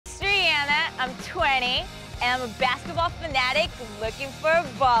I'm 20, and I'm a basketball fanatic looking for a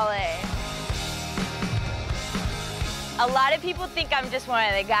baller. A lot of people think I'm just one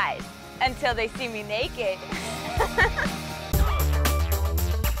of the guys until they see me naked.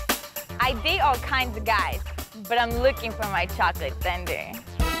 I date all kinds of guys, but I'm looking for my chocolate thunder.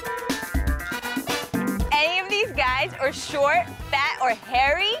 Any of these guys are short, fat, or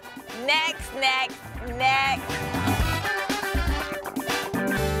hairy? Next, next, next.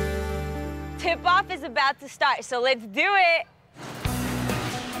 Tip-off is about to start, so let's do it.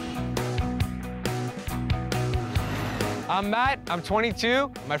 I'm Matt, I'm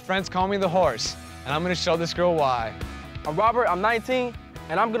 22. My friends call me the horse, and I'm gonna show this girl why. I'm Robert, I'm 19,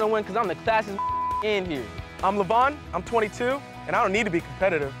 and I'm gonna win because I'm the classiest in here. I'm Levon, I'm 22, and I don't need to be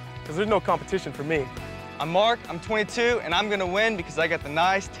competitive because there's no competition for me. I'm Mark, I'm 22, and I'm gonna win because I got the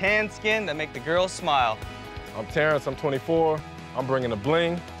nice tan skin that make the girls smile. I'm Terrence, I'm 24. I'm bringing the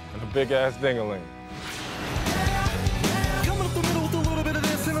bling and a big-ass ding-a-ling. Coming up the middle with a little bit of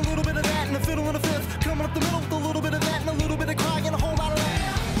this and a little bit of that and a fiddle and a fifth. Coming up the middle with a little bit of that and a little bit of crying and a whole lot of that.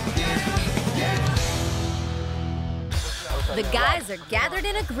 The guys are gathered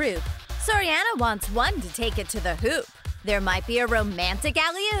in a group. Soriana wants one to take it to the hoop. There might be a romantic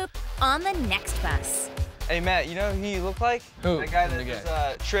alley-oop on the next bus. Hey, Matt, you know who you look like? Who? That guy that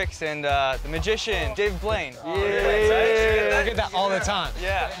does tricks and the magician, David Blaine. I get that all the time.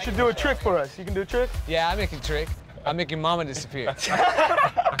 Yeah. You should do a trick for us. You can do a trick? Yeah, I make a trick. I make your mama disappear.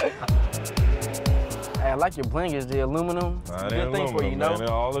 Hey, I like your bling. Is the aluminum? Good thing for you, you know? Man.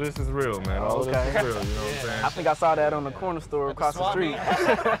 All of this is real, man. All of this is real, you know what I'm saying? I think I saw that on the corner store across the street.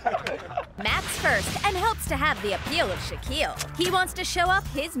 Matt's first and hopes to have the appeal of Shaquille. He wants to show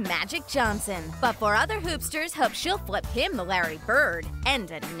off his Magic Johnson, but for other hoopsters, hope she'll flip him the Larry Bird and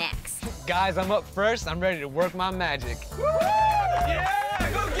a next. Guys, I'm up first. I'm ready to work my magic. Woo! Yeah!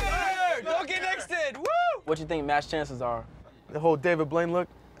 Go get her! Go get nexted! Woo! What you think Matt's chances are? The whole David Blaine look,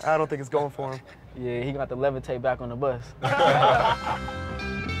 I don't think it's going for him. Yeah, he got to levitate back on the bus.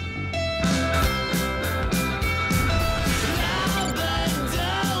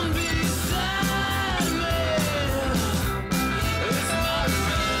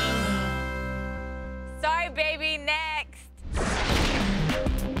 Sorry, baby, next.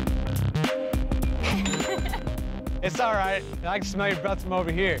 It's all right. I can smell your breath from over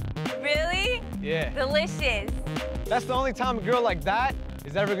here. Really? Yeah. Delicious. That's the only time a girl like that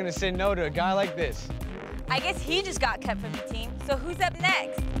is ever gonna say no to a guy like this. I guess he just got cut from the team, so who's up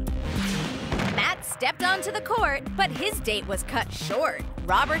next? Matt stepped onto the court, but his date was cut short.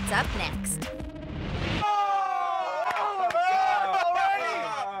 Robert's up next.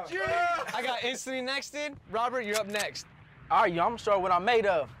 I got instantly nexted. Robert, you're up next. All right, yo, I'm sure what I'm made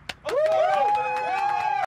of.